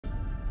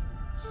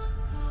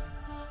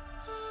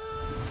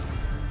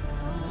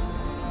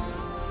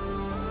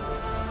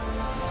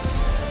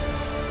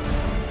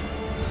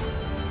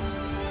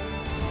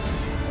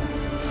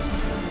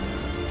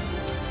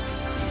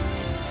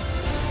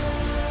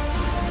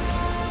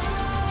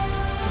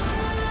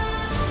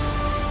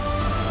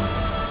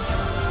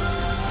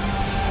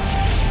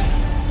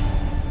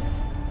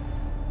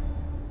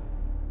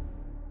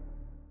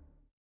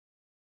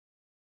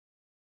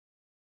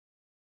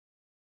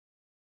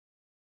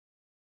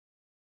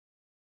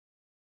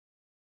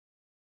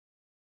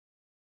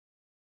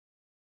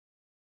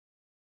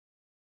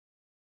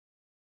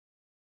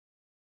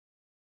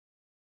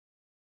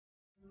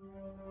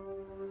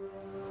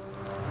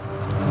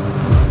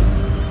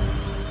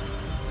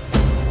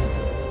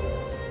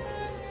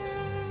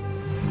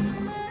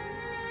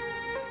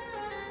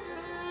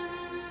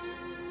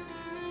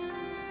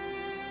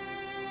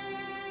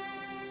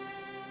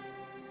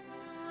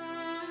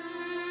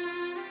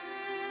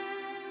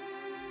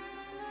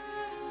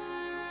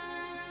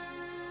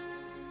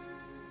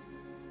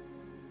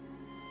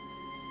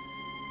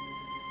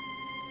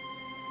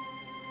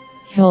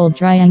Hold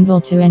triangle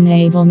to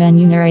enable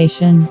menu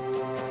narration.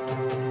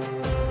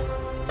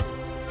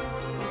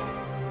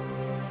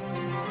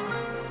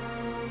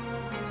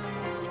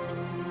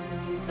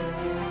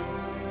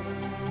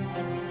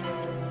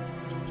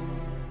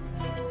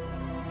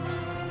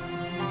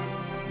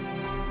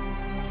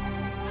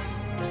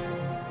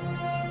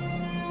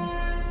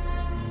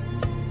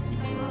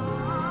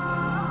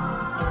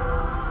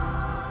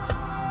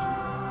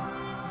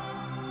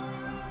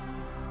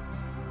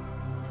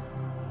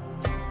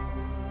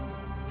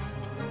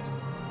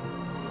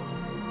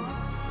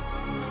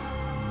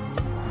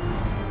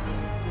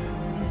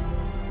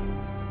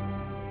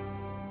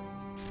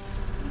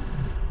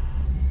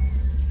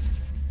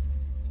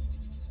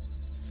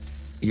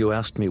 You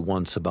asked me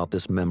once about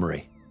this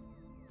memory.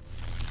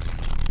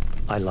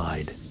 I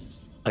lied.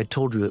 I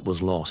told you it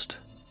was lost.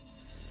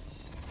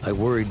 I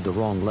worried the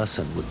wrong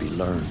lesson would be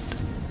learned.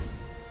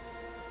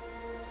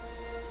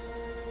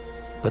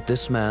 But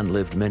this man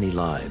lived many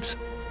lives,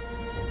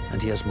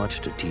 and he has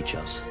much to teach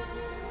us.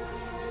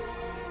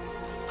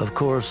 Of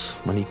course,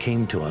 when he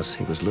came to us,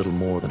 he was little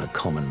more than a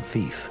common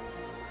thief,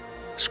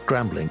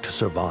 scrambling to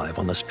survive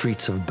on the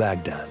streets of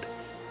Baghdad,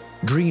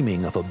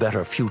 dreaming of a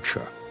better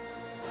future.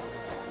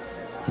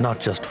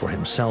 Not just for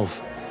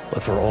himself,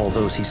 but for all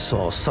those he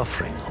saw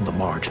suffering on the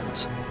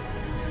margins.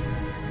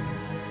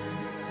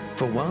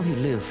 For while he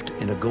lived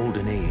in a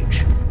golden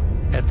age,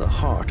 at the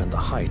heart and the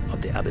height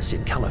of the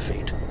Abbasid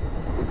Caliphate,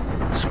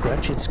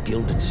 scratch its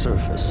gilded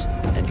surface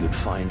and you'd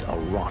find a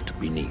rot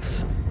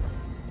beneath.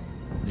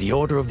 The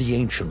Order of the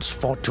Ancients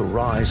fought to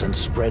rise and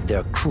spread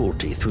their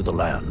cruelty through the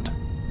land.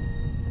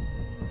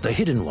 The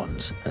Hidden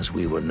Ones, as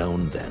we were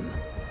known then,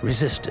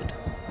 resisted,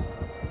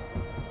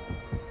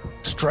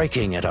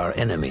 striking at our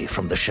enemy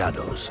from the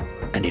shadows,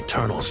 an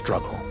eternal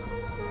struggle.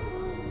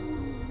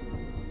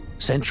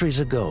 Centuries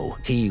ago,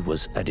 he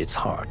was at its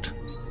heart,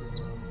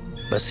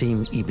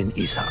 Basim ibn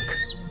Ishaq.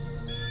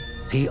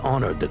 He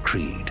honored the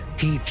creed,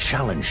 he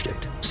challenged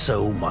it,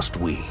 so must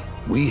we.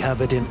 We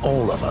have it in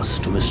all of us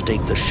to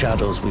mistake the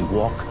shadows we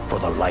walk for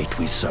the light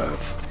we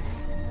serve.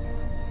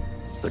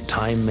 The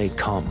time may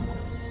come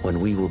when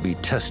we will be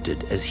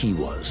tested as he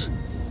was.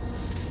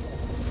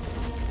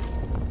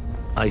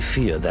 I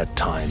fear that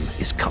time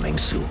is coming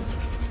soon.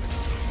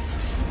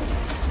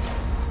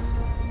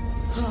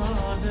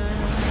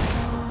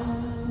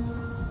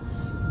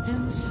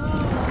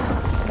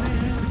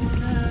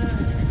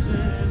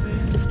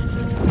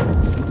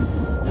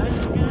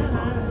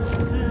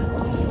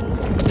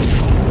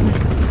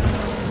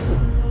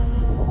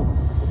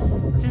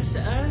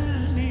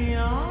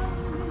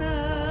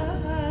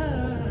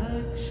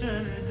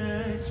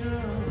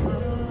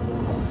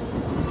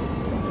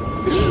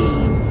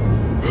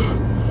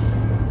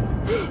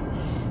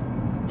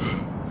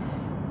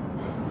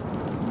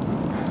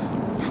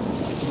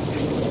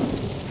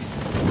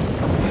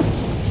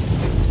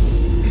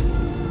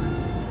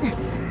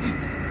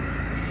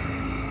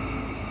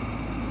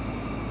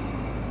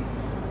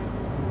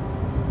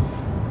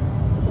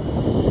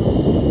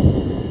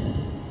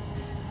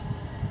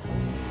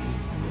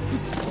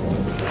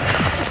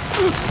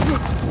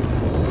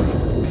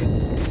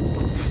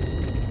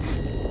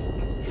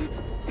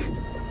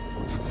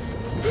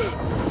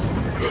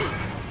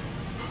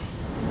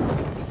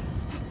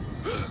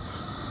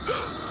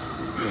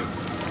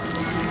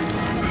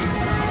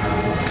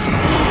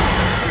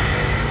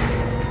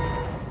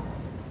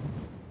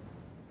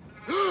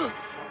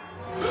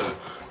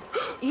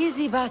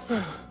 Easy,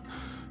 Basim.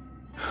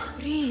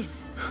 Breathe.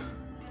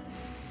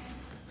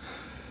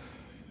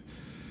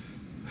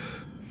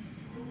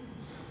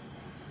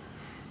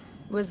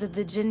 Was it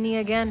the Jinni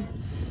again?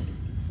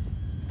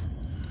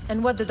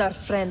 And what did our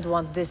friend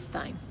want this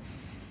time?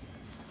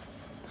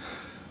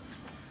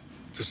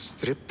 To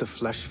strip the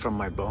flesh from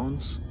my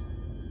bones?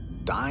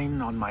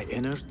 Dine on my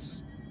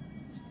innards?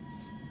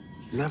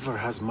 Never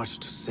has much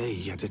to say,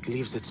 yet it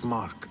leaves its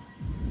mark.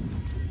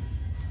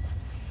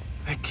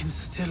 I can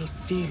still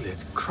feel it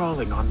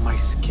crawling on my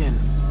skin.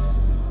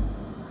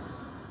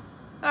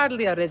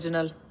 Hardly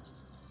original.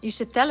 You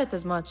should tell it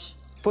as much.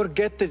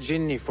 Forget the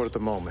Jinni for the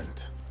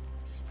moment.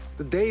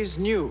 The day is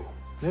new.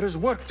 There is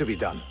work to be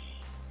done.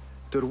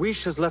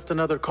 Derwish has left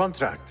another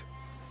contract.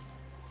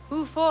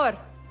 Who for?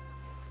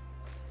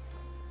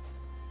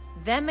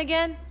 Them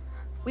again?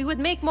 We would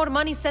make more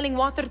money selling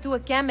water to a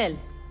camel.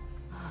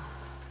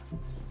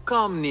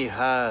 Come,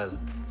 Nihal.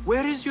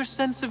 Where is your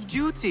sense of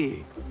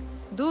duty?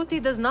 Duty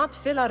does not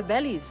fill our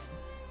bellies.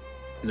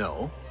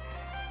 No,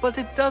 but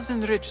it does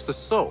enrich the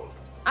soul.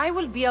 I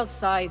will be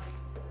outside.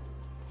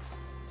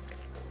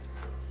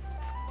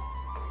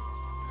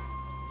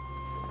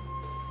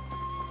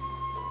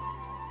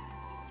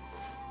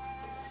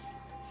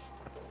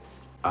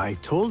 I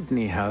told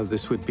Nihal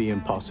this would be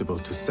impossible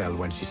to sell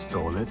when she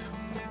stole it,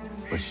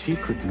 but she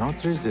could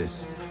not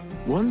resist.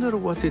 Wonder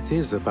what it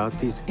is about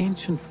these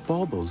ancient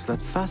baubles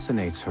that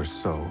fascinates her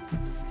so.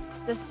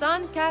 The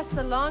sun casts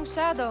a long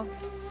shadow.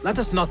 Let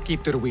us not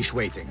keep Derwish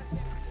waiting.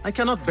 I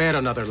cannot bear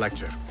another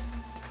lecture.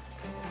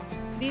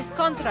 These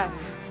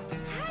contracts.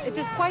 It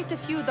is quite a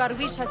few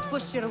Darwish has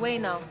pushed your way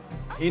now.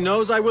 He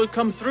knows I will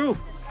come through.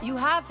 You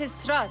have his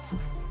trust.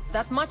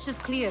 That much is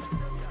clear.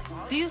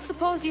 Do you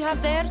suppose you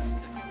have theirs?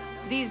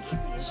 These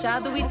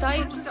shadowy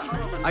types?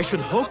 I should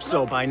hope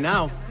so by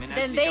now.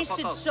 Then they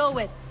should show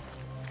it.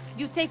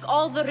 You take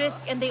all the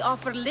risk and they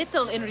offer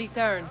little in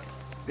return.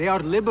 They are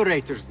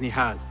liberators,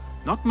 Nihal,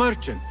 not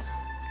merchants.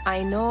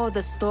 I know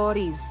the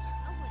stories.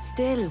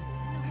 Still,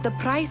 the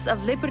price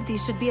of liberty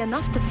should be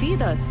enough to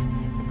feed us.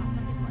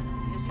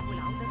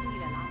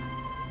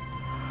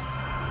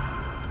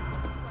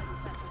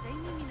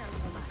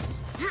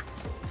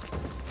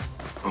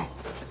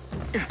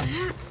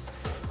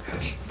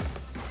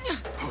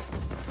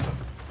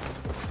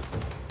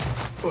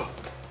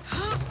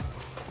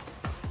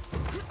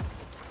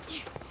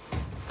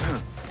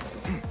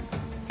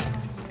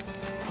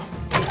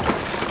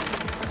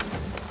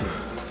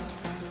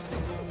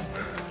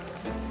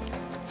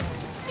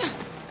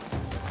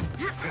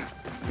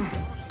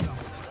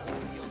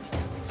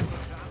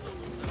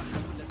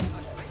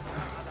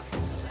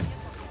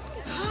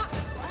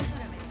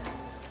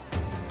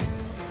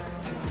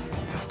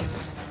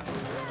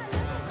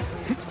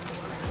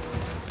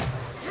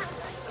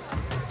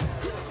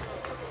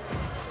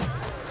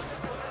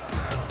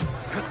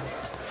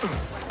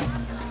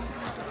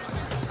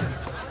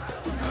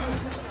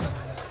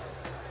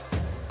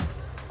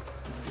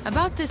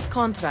 About this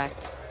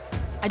contract,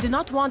 I do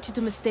not want you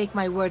to mistake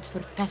my words for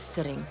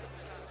pestering.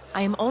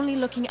 I am only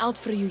looking out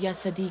for you, ya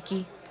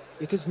Sadiki.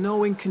 It is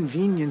no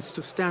inconvenience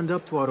to stand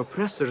up to our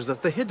oppressors as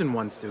the Hidden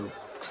Ones do.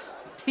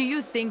 Do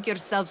you think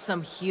yourself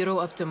some hero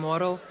of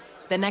tomorrow?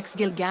 The next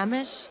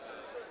Gilgamesh?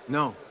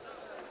 No.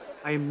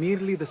 I am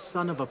merely the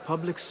son of a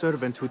public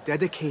servant who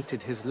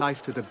dedicated his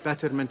life to the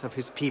betterment of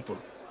his people.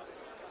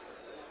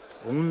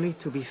 Only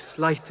to be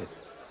slighted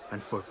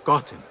and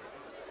forgotten.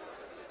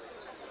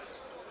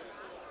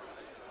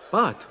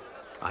 But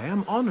I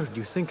am honored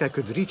you think I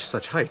could reach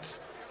such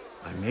heights.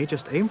 I may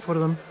just aim for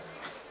them.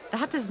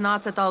 That is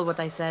not at all what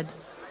I said.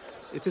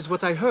 It is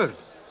what I heard.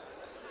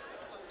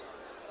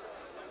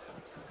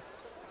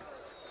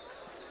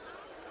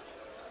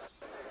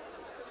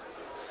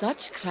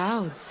 Such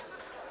crowds.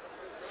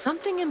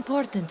 Something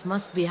important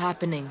must be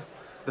happening.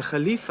 The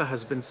Khalifa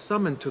has been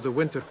summoned to the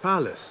Winter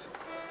Palace.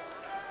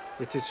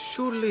 It is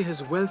surely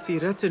his wealthy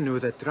retinue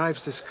that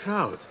drives this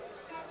crowd.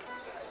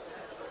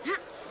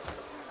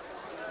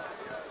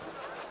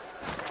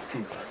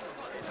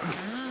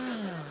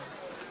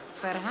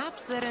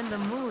 Perhaps they're in the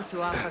mood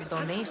to offer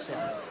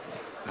donations.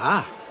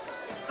 Ah,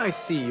 I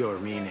see your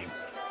meaning.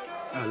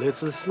 A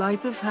little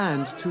sleight of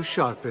hand to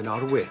sharpen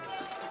our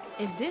wits.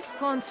 If this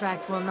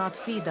contract will not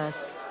feed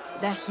us,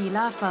 the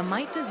Khilafa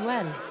might as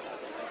well.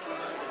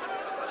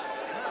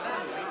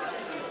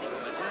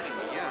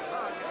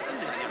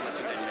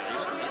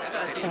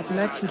 That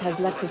merchant has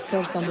left his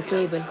purse on the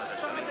table.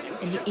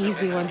 An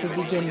easy one to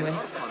begin with.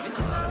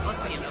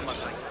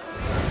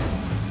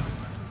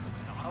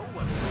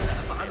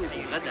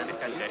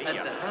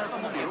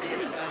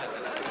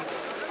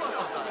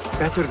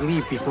 Better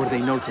leave before they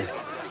notice.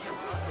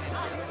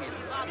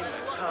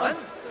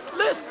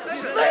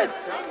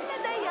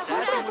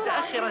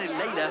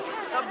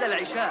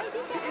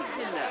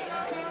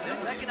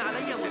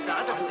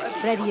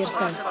 Ready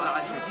yourself.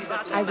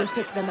 I will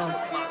pick them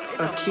out.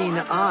 A keen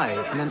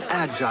eye and an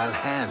agile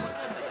hand.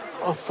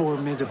 A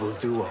formidable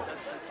duo.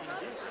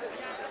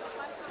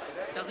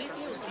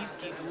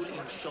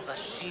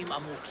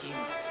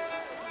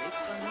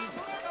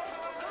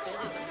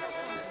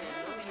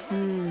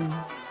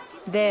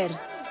 There.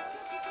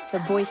 The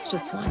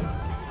boisterous one.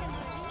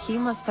 He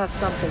must have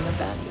something of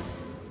value.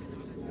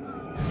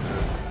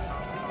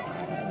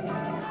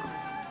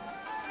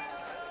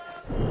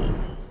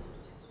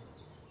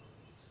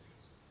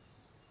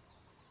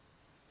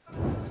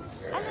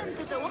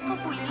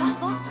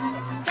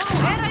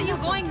 Where are you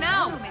going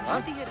now?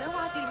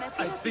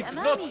 I think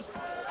not.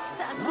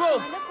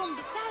 Rogue!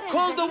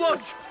 Call the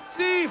watch!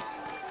 Thief!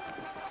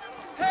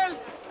 Help!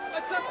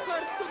 A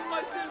cupbearer took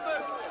my silver!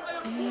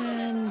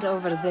 And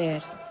over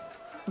there,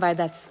 by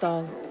that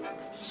stall,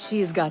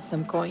 she's got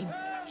some coin.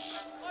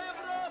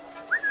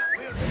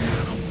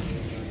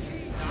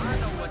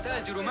 تعالوا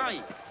وتاجروا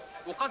معي.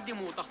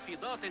 أقدم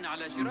تخفيضات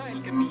على شراء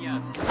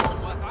الكميات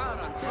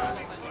وأسعارا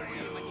خاصة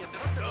لمن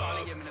يتردد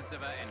علي من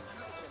الزبائن.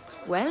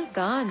 Well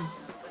done.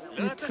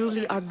 You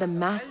truly are the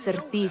master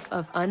thief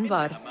of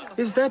Anbar.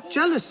 Is that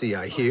jealousy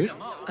I hear?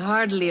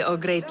 Hardly, O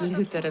great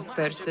looter of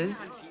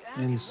purses.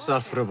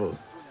 Insufferable.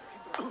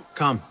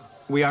 Come,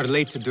 we are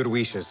late to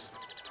Derwishes.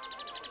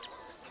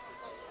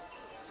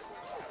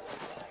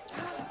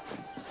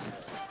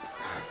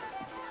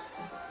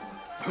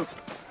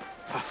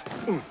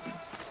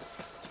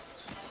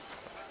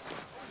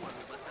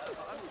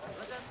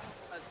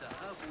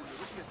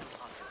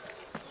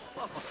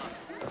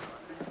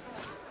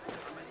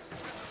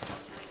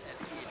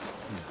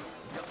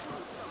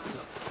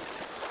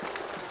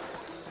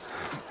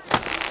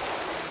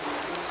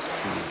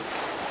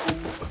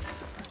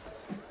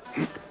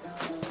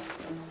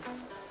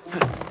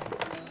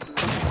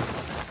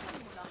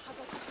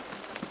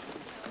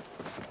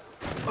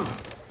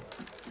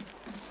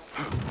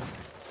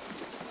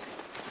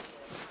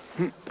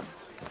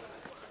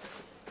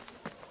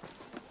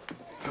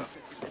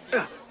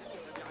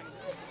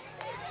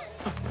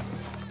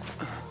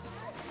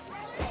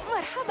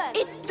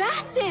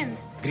 Basim!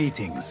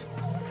 Greetings.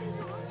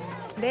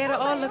 They're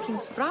all looking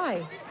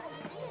spry.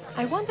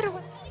 I wonder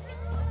what...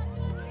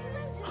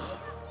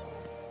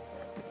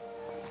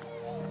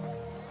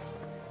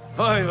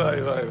 Why.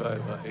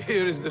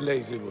 Here is the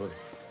lazy boy.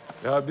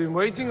 I've been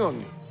waiting on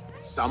you.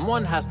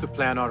 Someone has to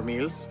plan our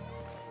meals.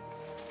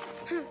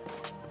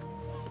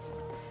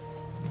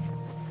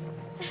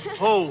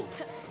 Hold!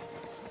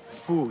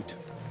 Food.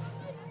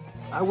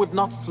 I would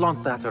not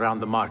flaunt that around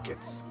the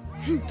markets.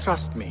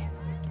 Trust me.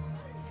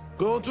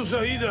 Go to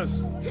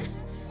Saida's.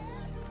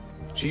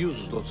 She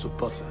uses lots of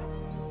butter.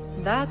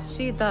 That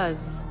she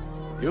does.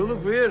 You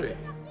look weary.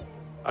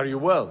 Are you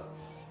well?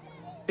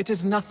 It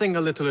is nothing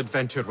a little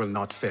adventure will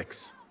not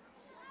fix.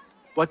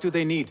 What do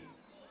they need?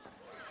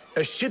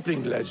 A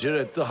shipping ledger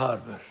at the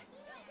harbor.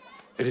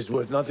 It is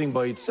worth nothing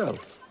by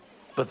itself,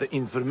 but the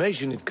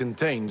information it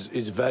contains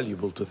is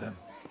valuable to them.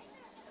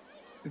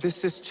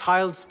 This is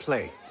child's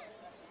play.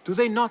 Do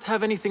they not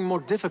have anything more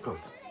difficult?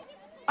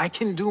 I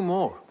can do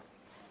more.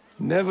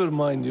 Never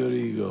mind your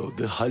ego.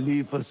 The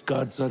Khalifa's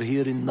guards are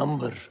here in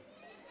number,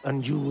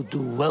 and you would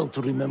do well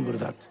to remember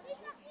that.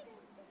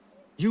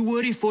 You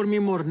worry for me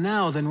more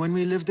now than when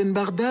we lived in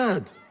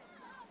Baghdad.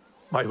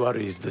 My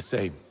worry is the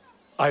same.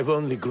 I've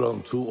only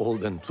grown too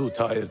old and too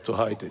tired to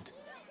hide it.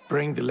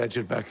 Bring the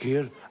ledger back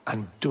here,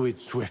 and do it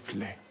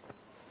swiftly.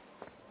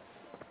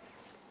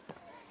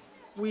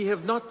 We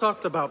have not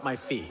talked about my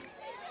fee.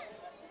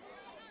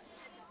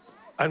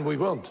 And we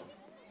won't.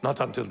 Not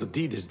until the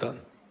deed is done.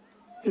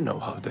 You know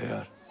how they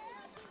are.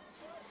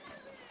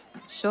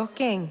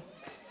 Shocking.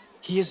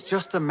 He is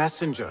just a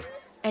messenger.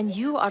 And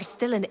you are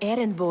still an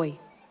errand boy.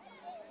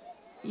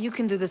 You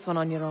can do this one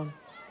on your own.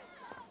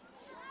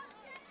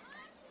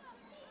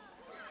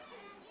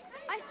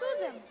 I saw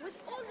them with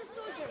all the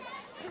soldiers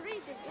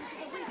paraded into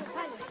the Winter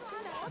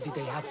Palace. Did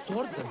they have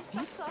swords and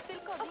spears? Of course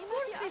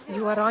they did.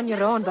 You are on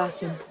your own,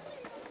 Basim.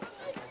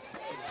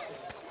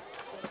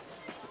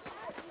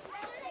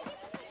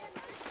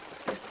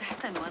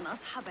 يستحسن أن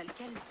أصحب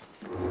الكلب.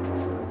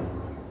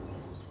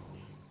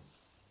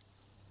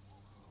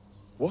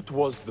 What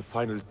was the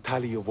final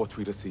tally of what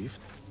we received?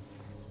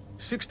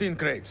 16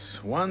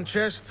 crates, 1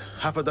 chest,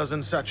 half a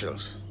dozen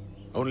satchels.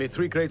 Only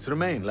 3 crates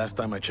remain last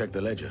time I checked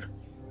the ledger.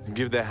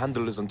 Give their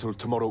handlers until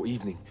tomorrow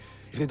evening.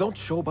 If they don't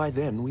show by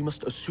then, we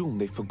must assume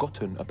they've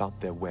forgotten about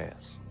their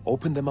wares.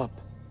 Open them up.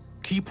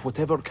 Keep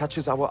whatever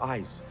catches our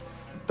eyes.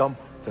 Dump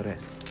the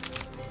rest.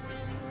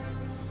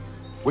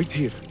 Wait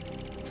here.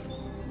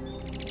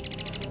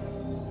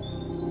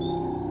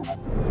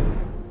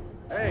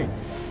 Hey!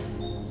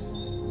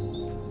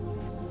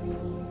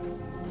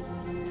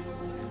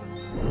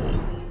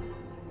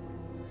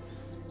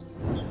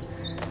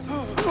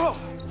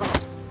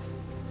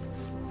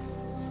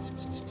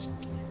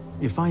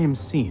 If I am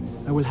seen,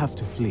 I will have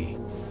to flee.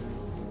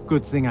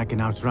 Good thing I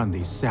can outrun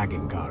these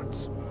sagging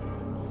guards.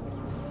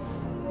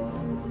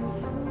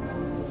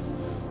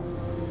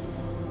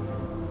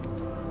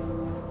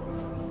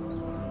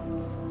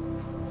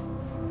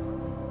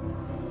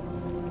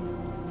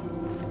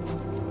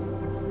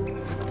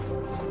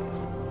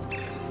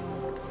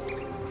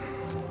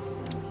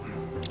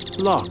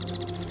 Locked.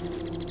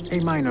 A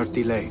minor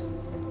delay.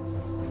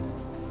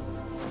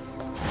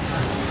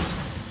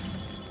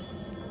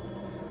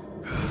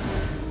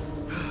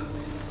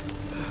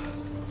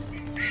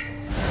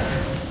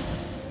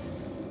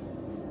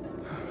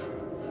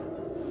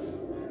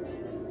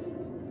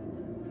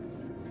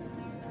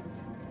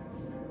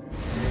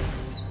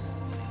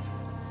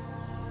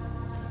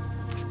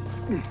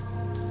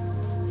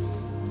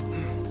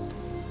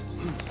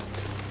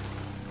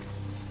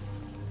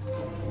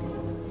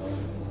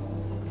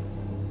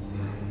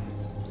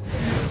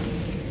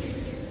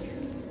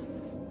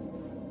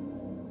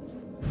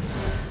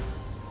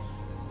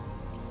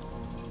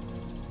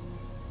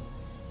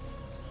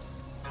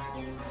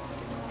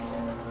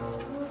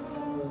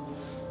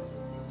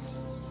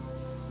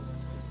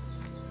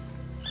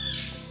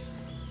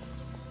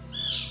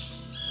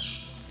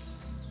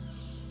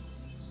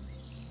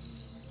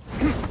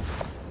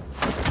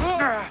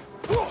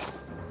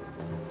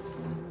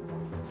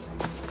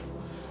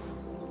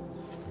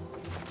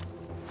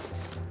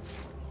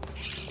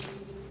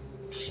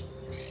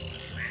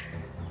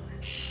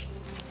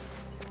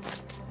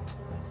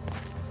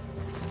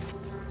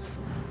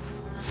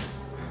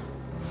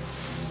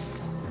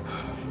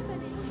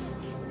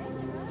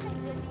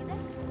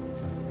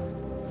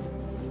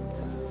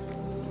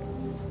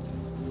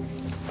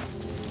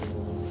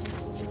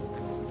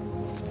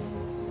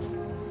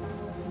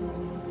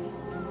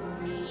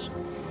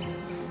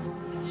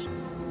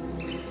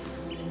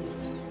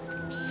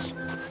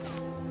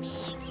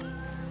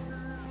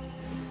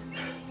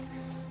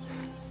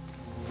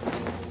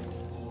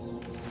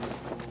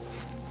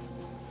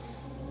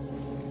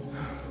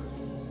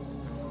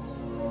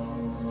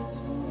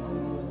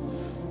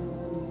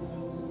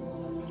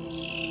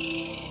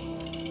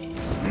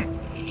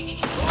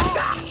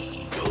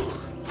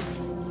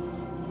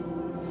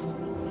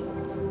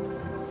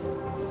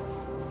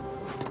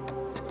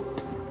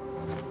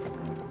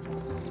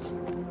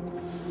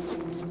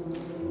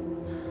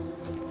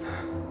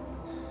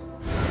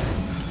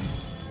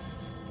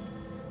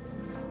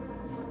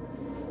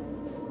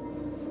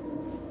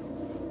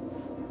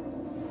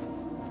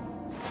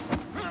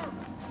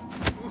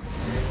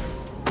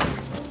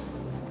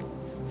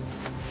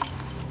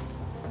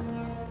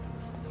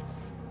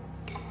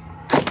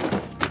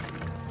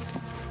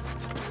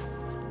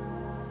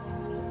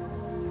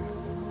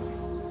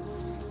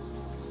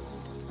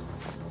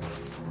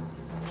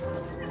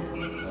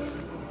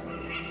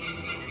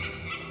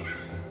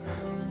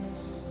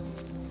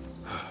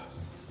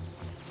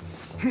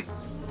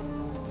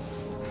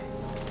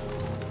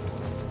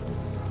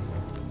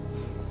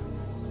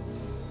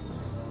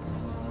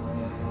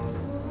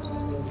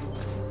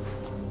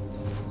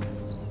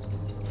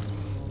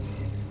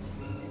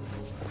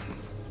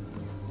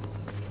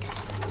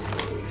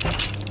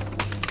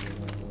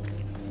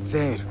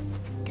 There.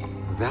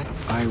 That...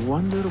 I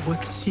wonder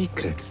what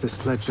secrets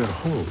this ledger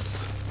holds.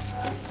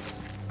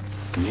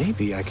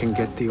 Maybe I can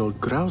get the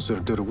old grouser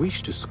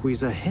Derwish to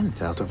squeeze a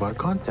hint out of our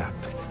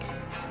contact.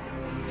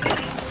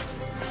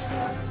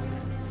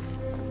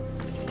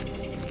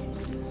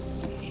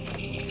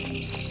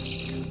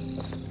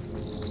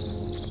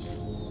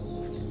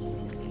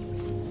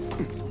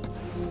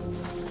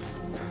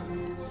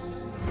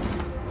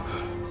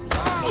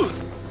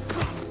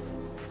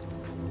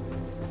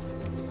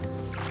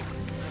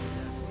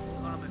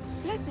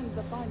 Blessings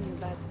upon you,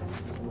 Basim.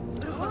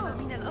 ربما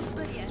من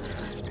الأفضل أن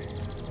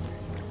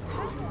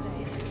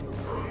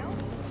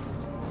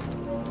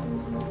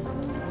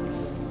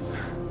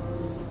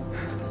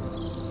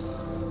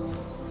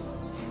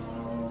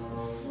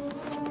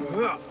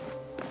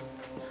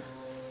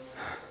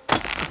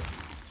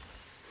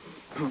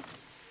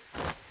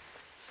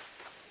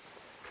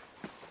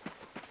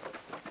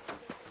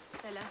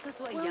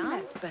ثلاثة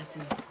أيام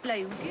باسم لا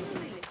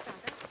يمكنني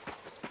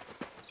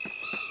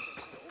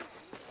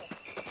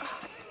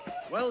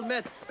Well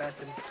met,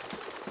 Basim.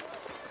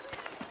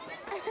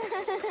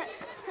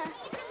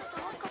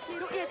 توقف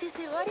لرؤية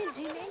صغار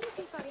الجمال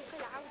في طريق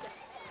العودة.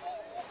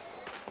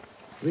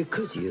 We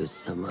could use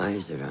some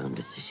eyes around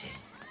the city.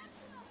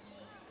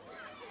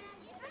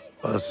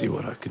 I'll see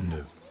what I can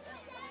do.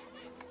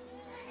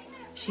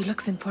 She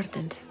looks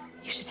important.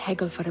 You should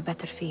haggle for a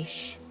better fee.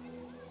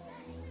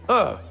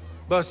 Ah,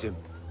 Basim,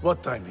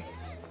 what timing?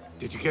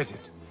 Did you get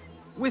it?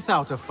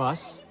 Without a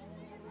fuss.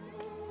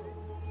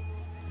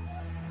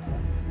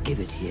 Give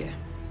it here.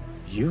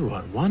 You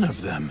are one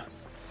of them.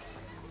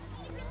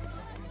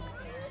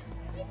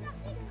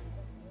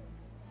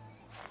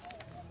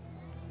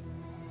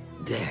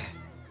 There.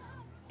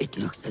 It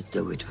looks as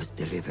though it was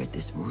delivered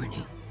this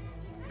morning.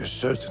 You're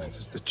certain it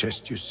is the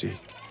chest you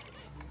seek?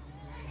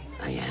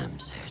 I am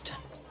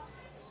certain.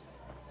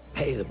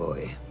 Pay the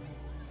boy.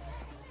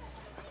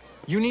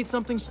 You need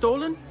something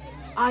stolen?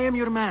 I am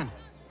your man.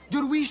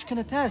 Derwish can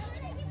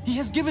attest. He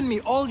has given me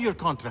all your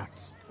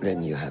contracts.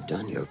 Then you have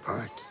done your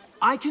part.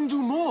 I can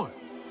do more.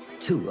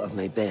 2 of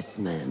my best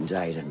men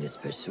died in this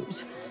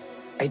pursuit.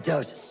 I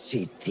doubt a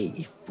street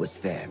thief would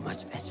fare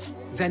much better.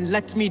 Then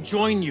let me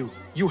join you.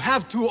 You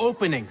have 2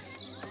 openings.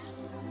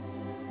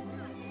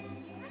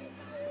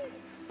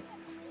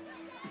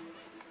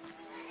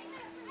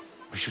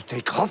 We should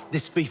take half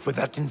this beef with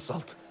that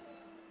insult.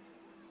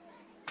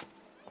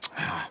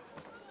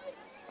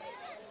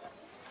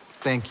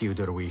 Thank you,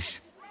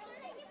 Derwish.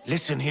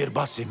 Listen here,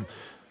 Basim.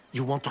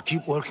 You want to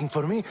keep working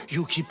for me?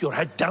 You keep your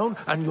head down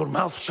and your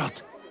mouth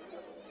shut.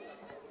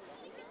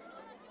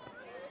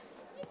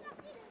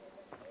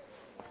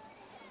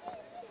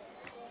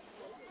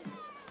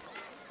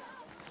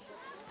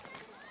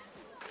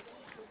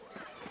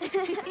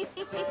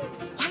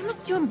 Why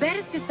must you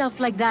embarrass yourself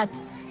like that?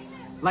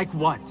 Like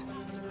what?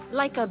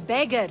 Like a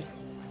beggar.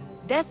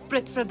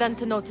 Desperate for them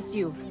to notice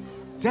you.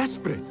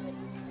 Desperate?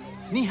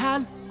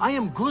 Nihal, I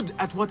am good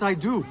at what I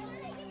do.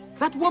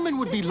 That woman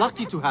would be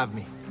lucky to have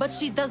me. But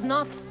she does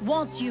not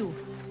want you.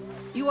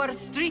 You are a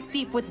street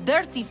thief with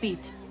dirty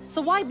feet.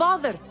 So why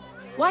bother?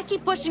 Why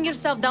keep pushing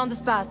yourself down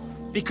this path?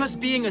 Because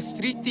being a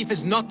street thief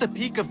is not the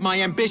peak of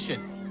my ambition.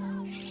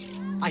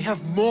 I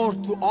have more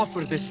to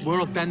offer this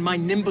world than my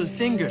nimble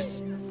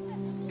fingers.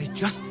 They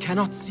just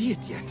cannot see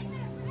it yet.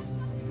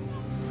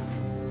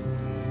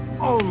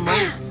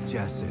 Almost,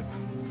 Jessup.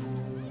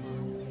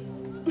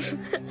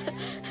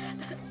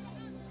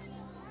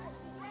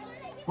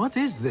 What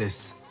is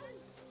this?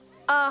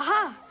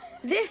 Aha!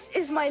 This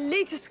is my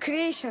latest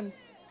creation.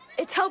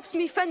 It helps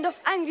me fend off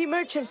angry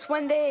merchants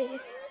when they...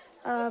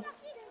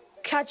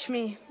 catch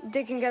me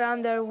digging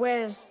around their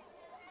wares.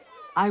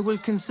 I will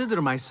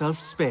consider myself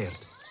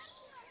spared.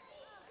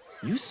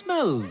 You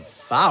smell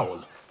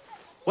foul.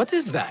 What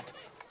is that?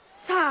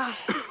 Tah!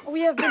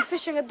 We have been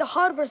fishing at the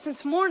harbor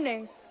since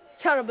morning.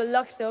 Terrible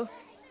luck, though.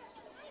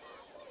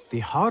 The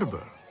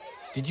harbor?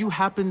 Did you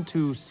happen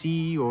to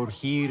see or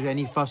hear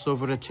any fuss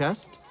over a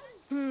chest?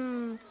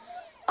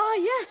 Ah,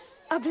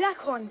 yes, a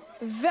black one.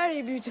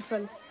 Very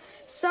beautiful.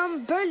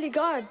 Some burly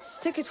guards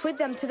took it with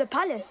them to the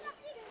palace.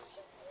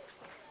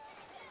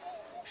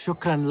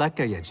 Shukran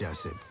laka, ya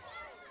Jasib.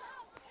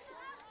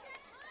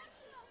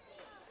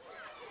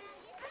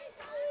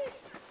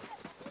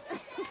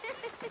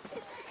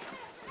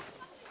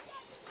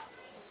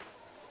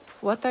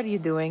 What are you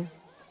doing?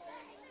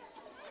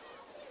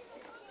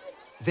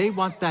 They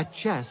want that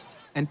chest,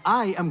 and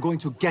I am going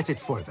to get it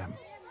for them.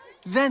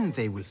 Then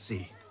they will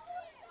see.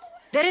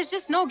 There is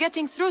just no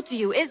getting through to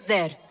you, is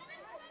there?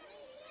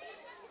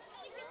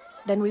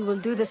 Then we will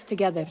do this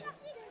together.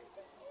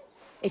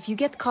 If you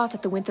get caught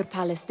at the Winter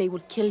Palace, they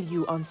will kill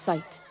you on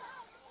sight.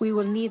 We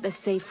will need a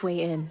safe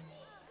way in.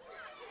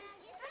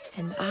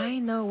 And I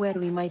know where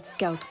we might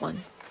scout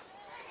one.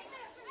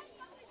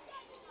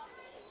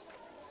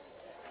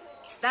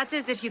 That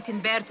is if you can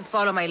bear to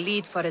follow my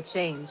lead for a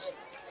change.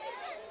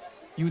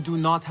 You do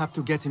not have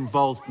to get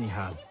involved,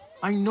 Nihal.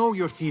 I know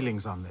your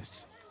feelings on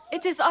this.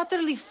 It is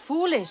utterly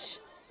foolish.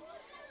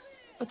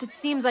 But it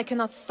seems I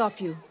cannot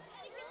stop you.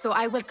 So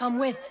I will come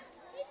with.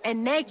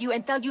 and nag you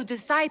until you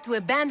decide to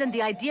abandon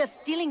the idea of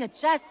stealing a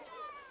chest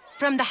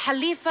from the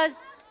Khalifa's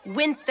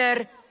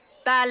winter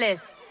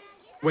palace.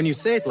 When you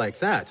say it like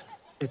that,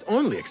 it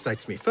only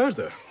excites me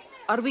further.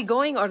 Are we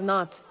going or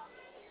not?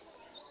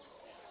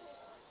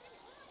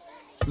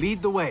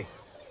 Lead the way.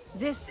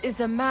 This is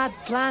a mad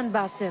plan,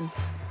 Basim.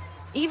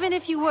 Even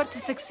if you were to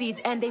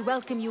succeed and they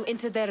welcome you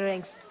into their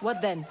ranks,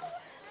 what then?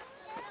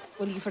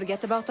 Will you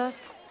forget about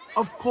us?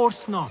 Of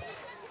course not.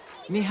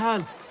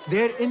 Nihal,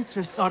 their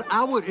interests are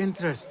our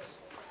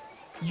interests.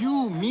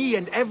 You, me,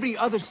 and every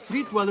other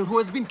street dweller who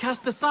has been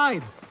cast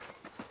aside.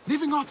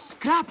 Living off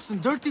scraps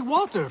and dirty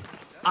water.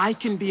 I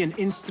can be an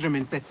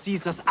instrument that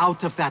sees us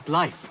out of that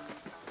life.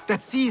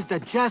 That sees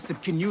that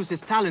Jasip can use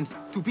his talents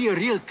to be a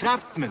real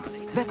craftsman.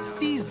 That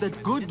sees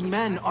that good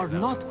men are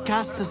not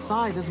cast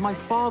aside as my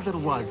father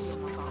was.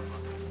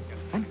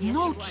 And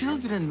no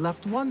children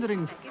left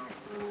wondering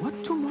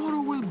what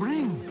tomorrow will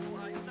bring.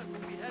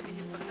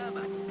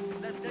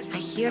 I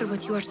hear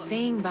what you are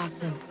saying,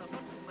 Basim.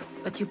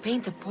 But you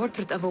paint a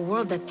portrait of a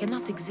world that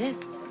cannot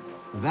exist.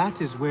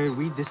 That is where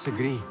we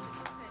disagree.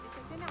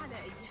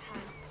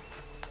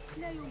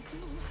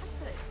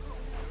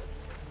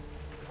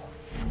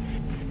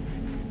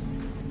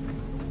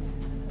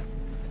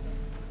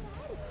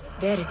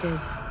 There it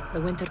is,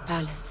 the Winter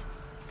Palace.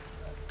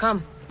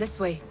 Come, this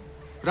way.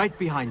 Right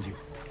behind you.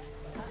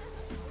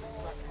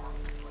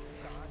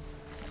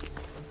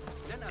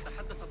 لن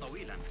أتحدث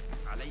طويلا.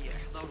 علي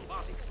إحضار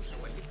بعض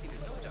الكتب واللفت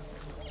للزوجة.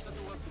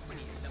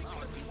 ستوافقني عندما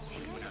أعد بالوقت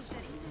المناسب.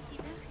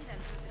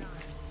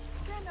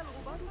 كان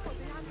الغبار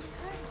طبيعا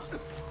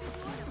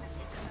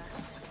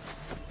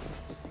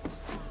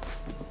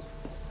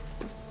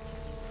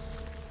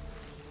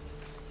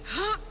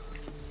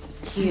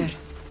Here.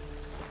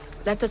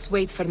 Let us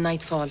wait for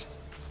nightfall.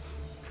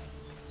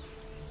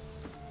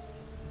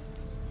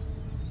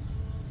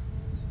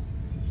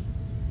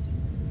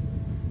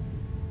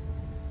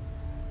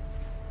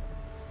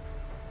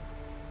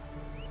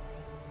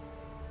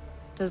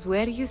 Does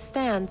where you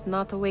stand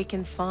not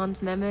awaken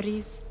fond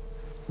memories?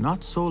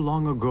 Not so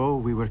long ago,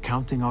 we were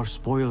counting our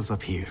spoils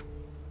up here,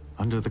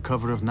 under the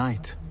cover of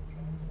night.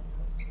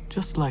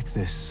 Just like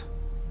this.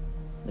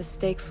 The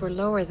stakes were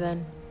lower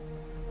then.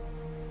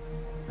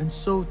 And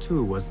so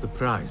too was the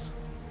prize.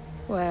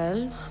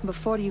 Well,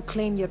 before you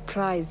claim your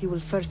prize, you will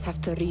first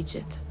have to reach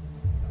it.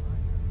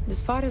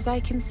 As far as I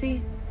can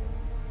see,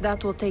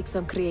 that will take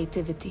some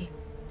creativity.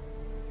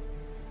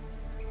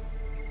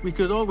 We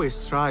could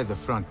always try the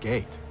front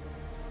gate.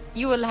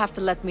 You will have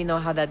to let me know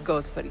how that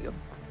goes for you.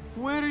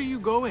 Where are you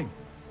going?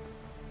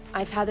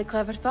 I've had a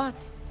clever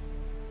thought.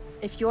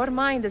 If your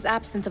mind is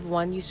absent of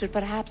one, you should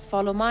perhaps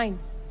follow mine.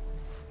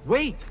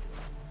 Wait!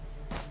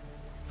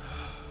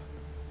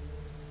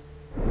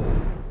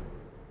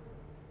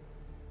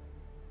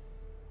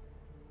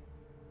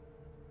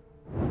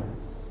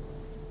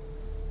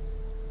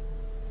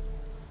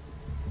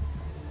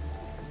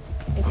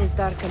 It is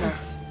dark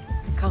enough.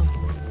 Come.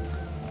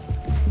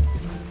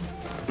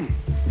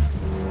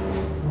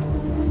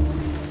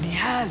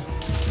 Nihal!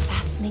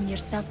 Fastening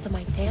yourself to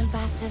my tail,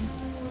 Basim?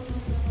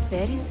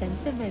 Very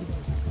sensible.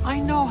 I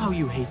know how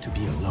you hate to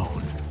be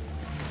alone.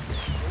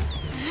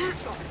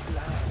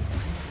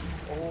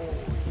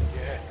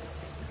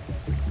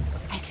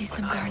 I see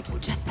some guards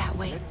just that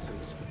way.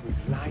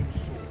 With lime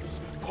sauce,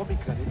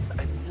 pomegranates,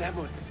 and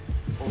lemon.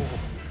 Oh,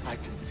 I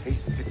can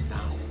taste it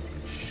now.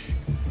 Shh.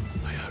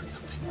 I heard something.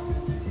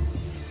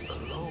 A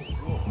low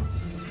roar.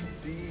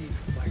 Deep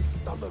my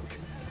stomach.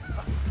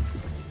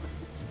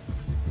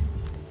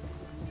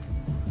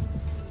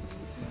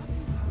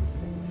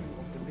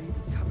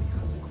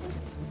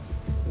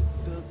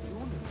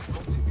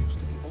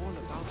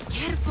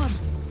 Careful!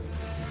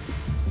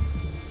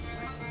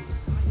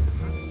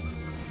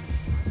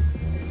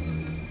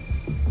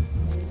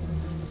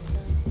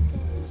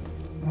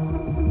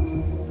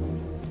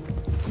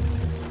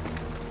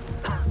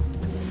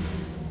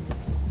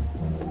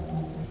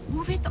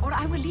 Move it, or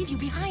I will leave you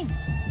behind.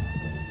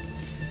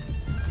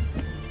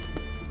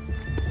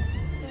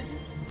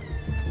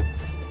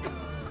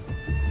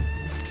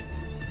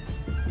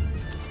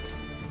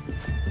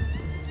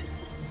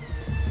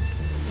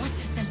 Watch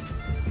yourself.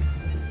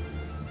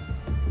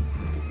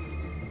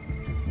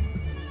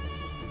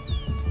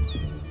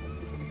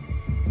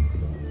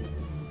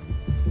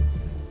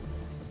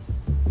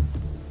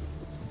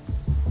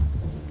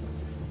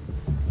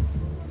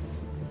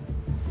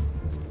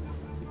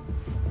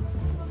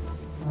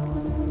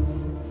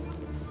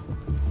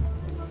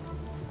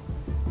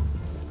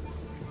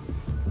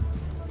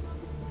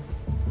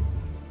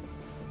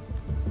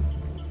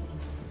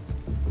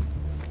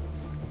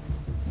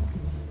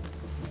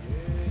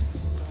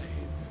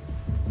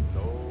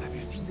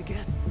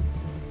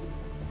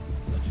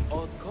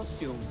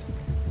 Costumes.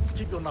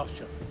 Keep your mouth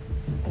shut.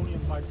 Only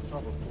invite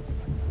trouble.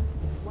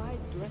 Why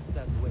dress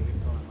that way,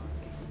 is all I'm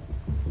asking.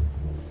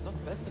 It's not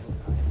festival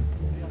time.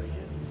 They are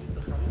here to meet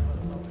the Khalifa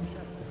about the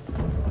chef.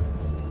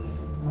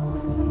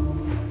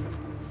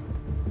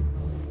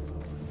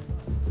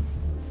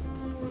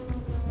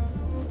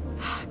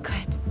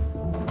 Good.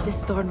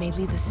 This door may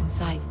lead us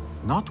inside.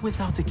 Not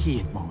without a key,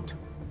 it won't.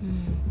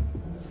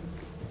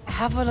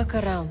 Have a look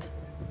around.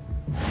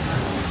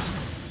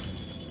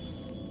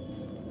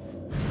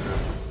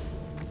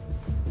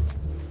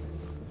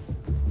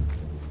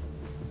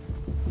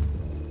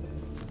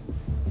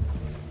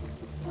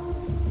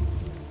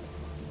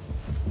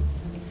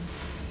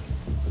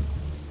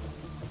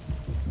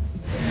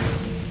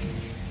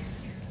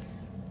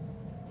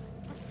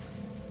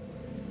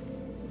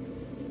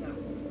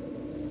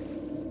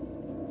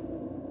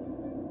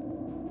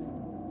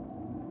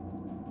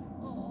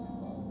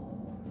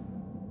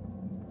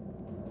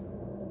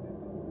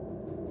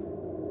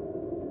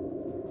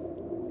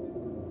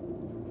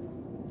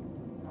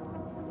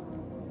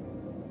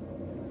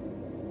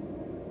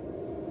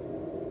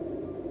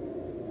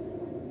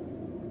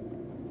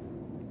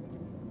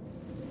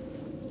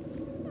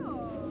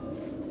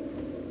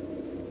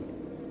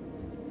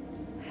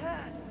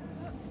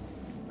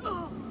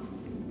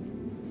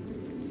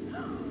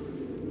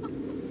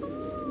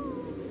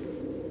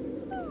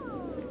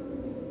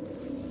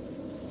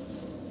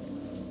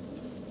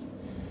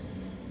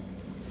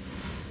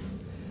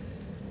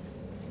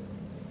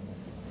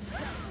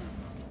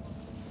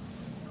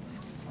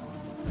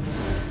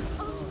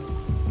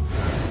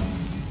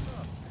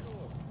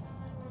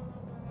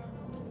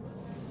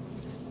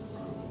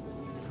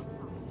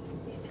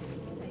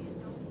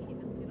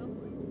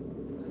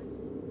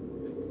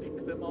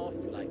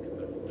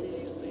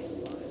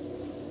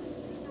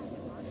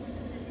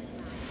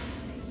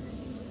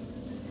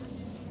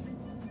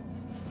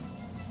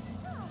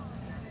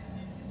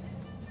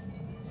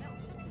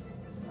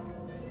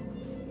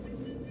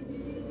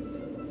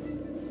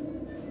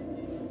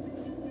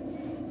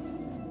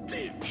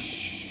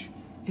 Shh!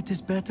 It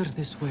is better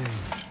this way.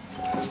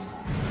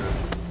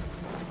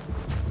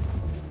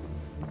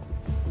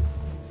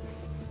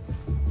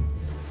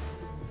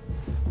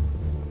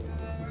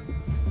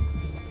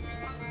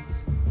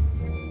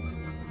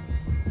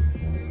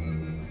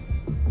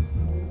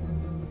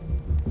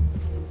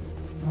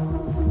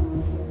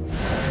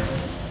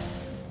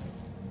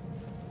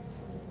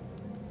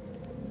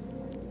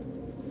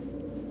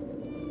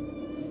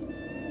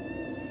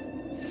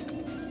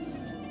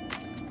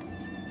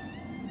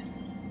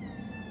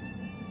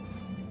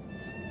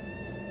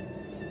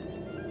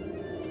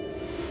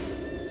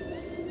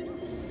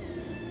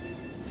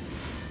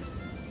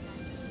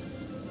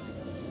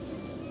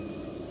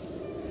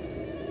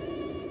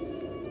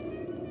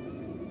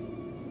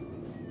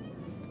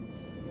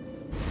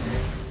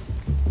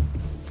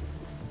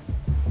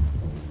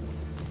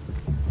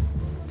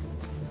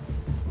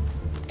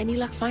 Any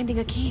luck finding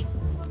a key?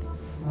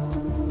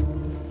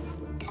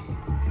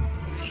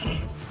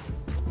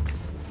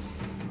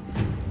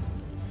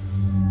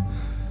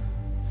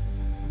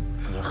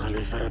 The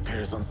Khalifa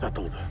appears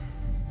unsettled.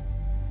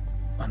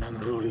 An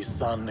unruly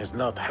son is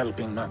not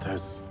helping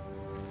matters.